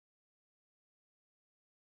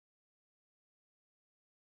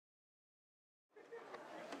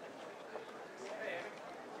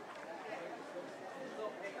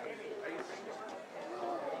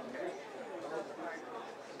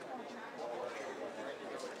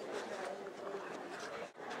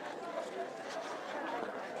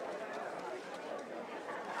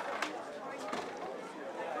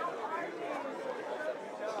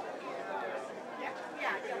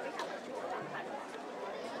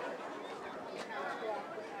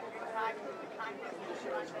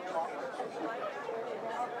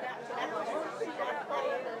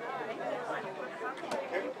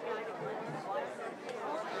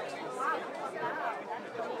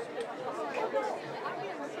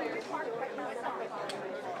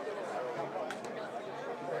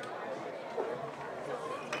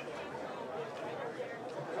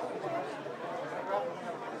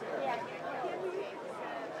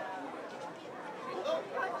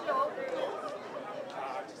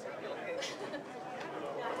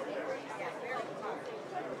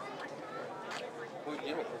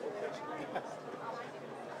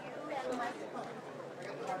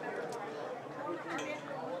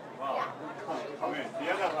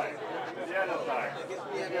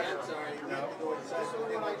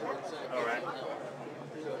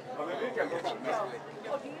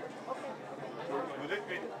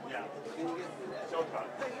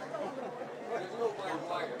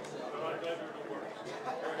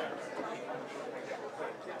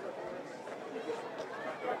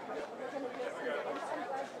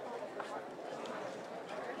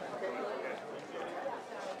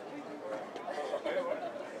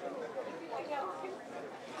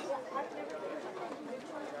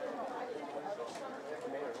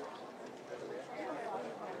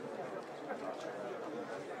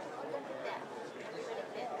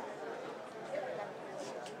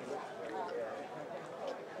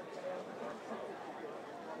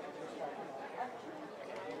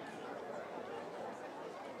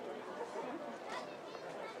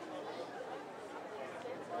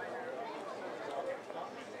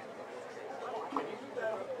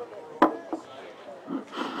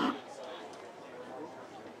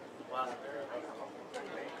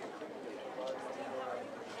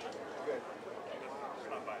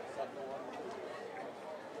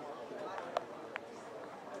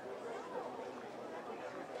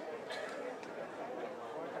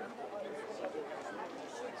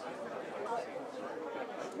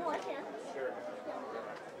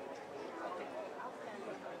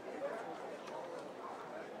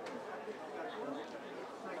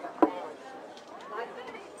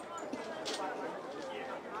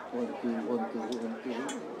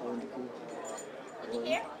One,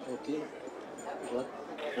 here? Okay. What?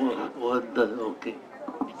 What the, okay.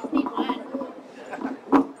 I just need one.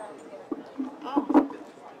 Oh.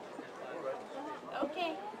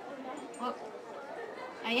 Okay. Well,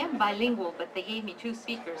 I am bilingual, but they gave me 2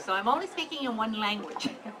 speakers, so I'm only speaking in one language.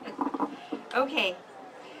 Okay.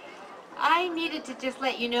 I needed to just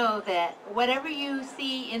let you know that whatever you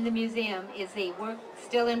see in the museum is a work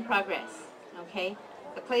still in progress, okay?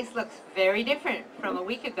 The place looks very different from a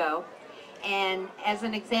week ago, and as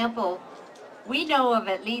an example, we know of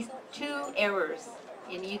at least 2 errors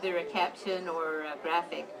in either a caption or a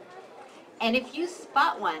graphic. And if you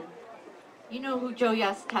spot one, you know who Joe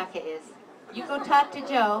Yasutaka is. You go talk to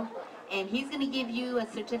Joe, and he's going to give you a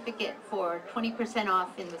certificate for 20%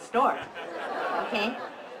 off in the store, okay?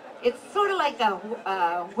 It's sort of like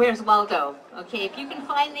a Where's Waldo, okay? If you can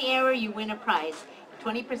find the error, you win a prize,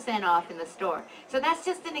 20% off in the store. So that's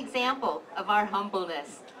just an example of our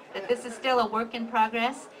humbleness, that this is still a work in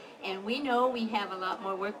progress, and we know we have a lot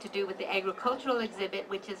more work to do with the agricultural exhibit,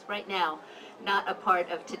 which is right now not a part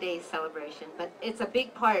of today's celebration, but it's a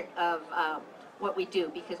big part of what we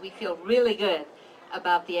do because we feel really good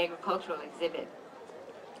about the agricultural exhibit.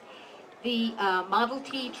 The Model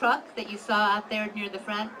T truck that you saw out there near the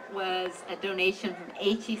front was a donation from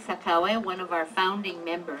Eiichi Sakawa, one of our founding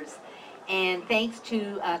members. And thanks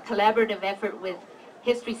to a collaborative effort with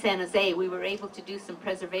History San Jose, we were able to do some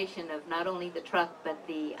preservation of not only the truck, but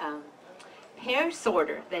the pear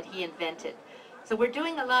sorter that he invented. So we're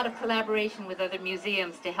doing a lot of collaboration with other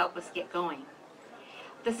museums to help us get going.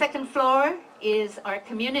 The second floor is our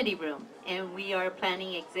community room, and we are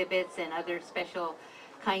planning exhibits and other special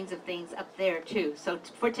kinds of things up there too. So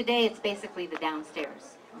for today, it's basically the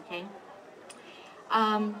downstairs, okay?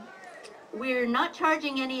 We're not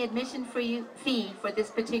charging any admission fee for this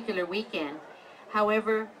particular weekend.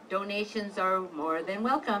 However, donations are more than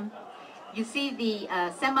welcome. You see the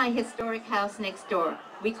semi-historic house next door.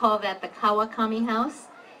 We call that the Kawakami House,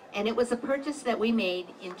 and it was a purchase that we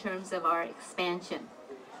made in terms of our expansion.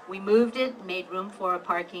 We moved it, made room for a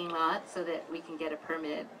parking lot so that we can get a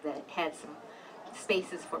permit that had some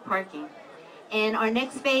spaces for parking. And our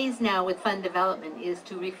next phase now with fund development is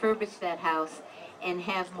to refurbish that house and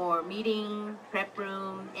have more meeting, prep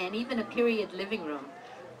room, and even a period living room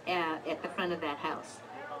at the front of that house.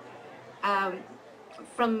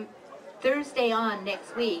 From Thursday on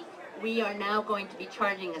next week, we are now going to be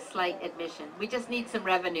charging a slight admission. We just need some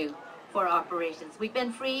revenue for operations. We've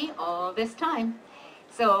been free all this time,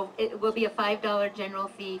 so it will be a $5 general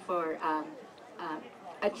fee for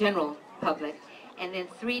a general public, and then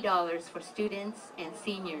 $3 for students and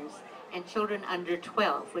seniors, and children under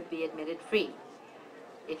 12 would be admitted free.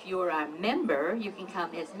 If you're a member, you can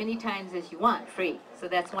come as many times as you want free. So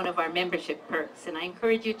that's one of our membership perks, and I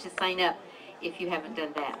encourage you to sign up if you haven't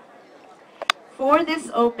done that. For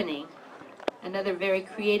this opening, another very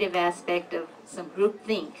creative aspect of some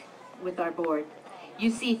groupthink with our board, you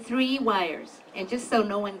see 3 wires, and just so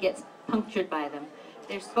no one gets punctured by them,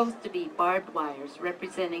 they're supposed to be barbed wires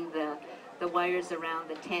representing the wires around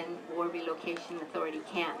the 10 War Relocation Authority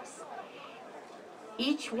camps.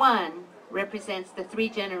 Each one represents the 3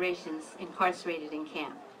 generations incarcerated in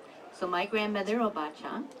camp. So my grandmother,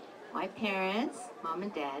 Obacha, my parents, mom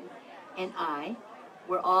and dad, and I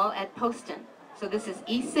were all at Poston. So this is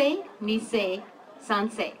Issei, Nisei,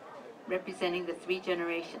 Sansei, representing the 3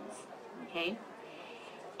 generations, okay?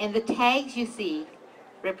 And the tags you see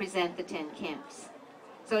represent the 10 camps.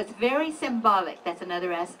 So it's very symbolic. That's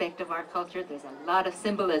another aspect of our culture. There's a lot of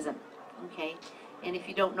symbolism, okay? And if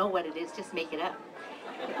you don't know what it is, just make it up.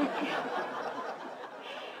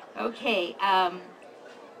 Okay,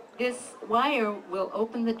 this wire will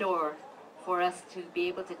open the door for us to be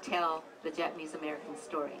able to tell the Japanese American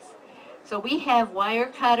stories. So we have Wire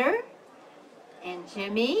Cutter and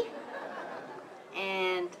Jimmy,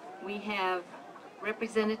 and we have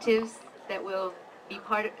representatives that will be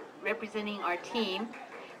representing our team.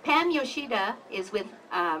 Pam Yoshida is with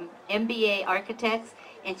MBA Architects,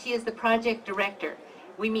 and she is the project director.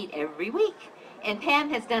 We meet every week. And Pam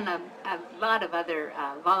has done a lot of other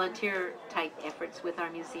volunteer-type efforts with our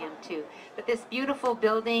museum, too. But this beautiful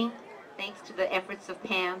building, thanks to the efforts of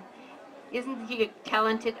Pam, isn't he a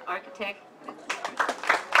talented architect?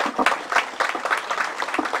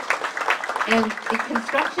 And the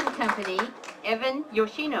construction company, Evan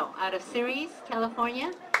Yoshino, out of Ceres,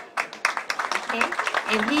 California. Okay?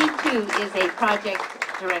 And he, too, is a project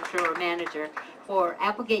director or manager for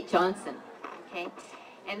Applegate Johnson. Okay?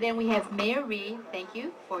 And then we have Mayor Reed, thank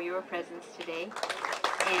you for your presence today.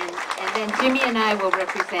 And then Jimmy and I will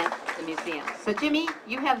represent the museum. So Jimmy,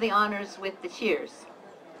 you have the honors with the cheers.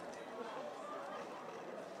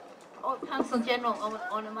 Oh, Consul General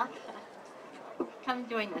Onamaka, come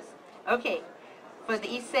join us. Okay, for the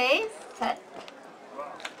Isseis, cut.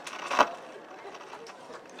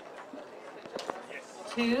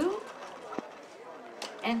 2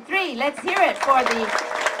 and 3. Let's hear it for the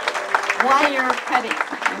wire cutting,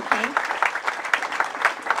 okay?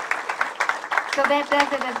 So that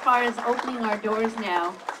does it as far as opening our doors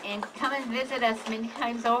now. And come and visit us many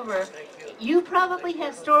times over. You probably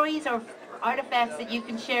have stories or artifacts that you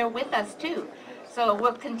can share with us too. So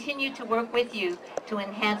we'll continue to work with you to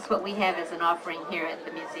enhance what we have as an offering here at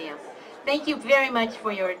the museum. Thank you very much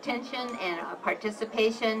for your attention and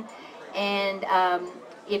participation. And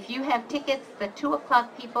if you have tickets, the 2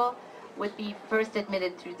 o'clock people would be first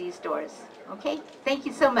admitted through these doors. Okay? Thank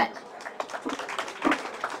you so much.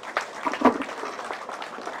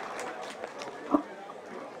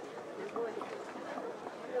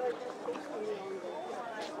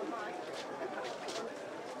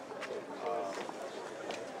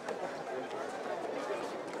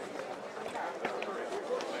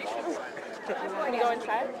 Can you go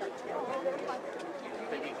inside?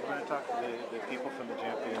 We're going to talk to the people from the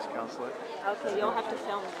Japanese consulate. Okay, you'll have to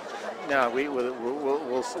film me. No,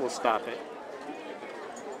 we'll stop it.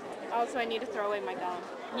 Also, I need to throw away my gum.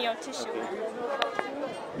 Neo tissue. Okay.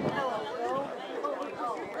 Hello.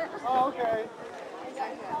 Oh, okay.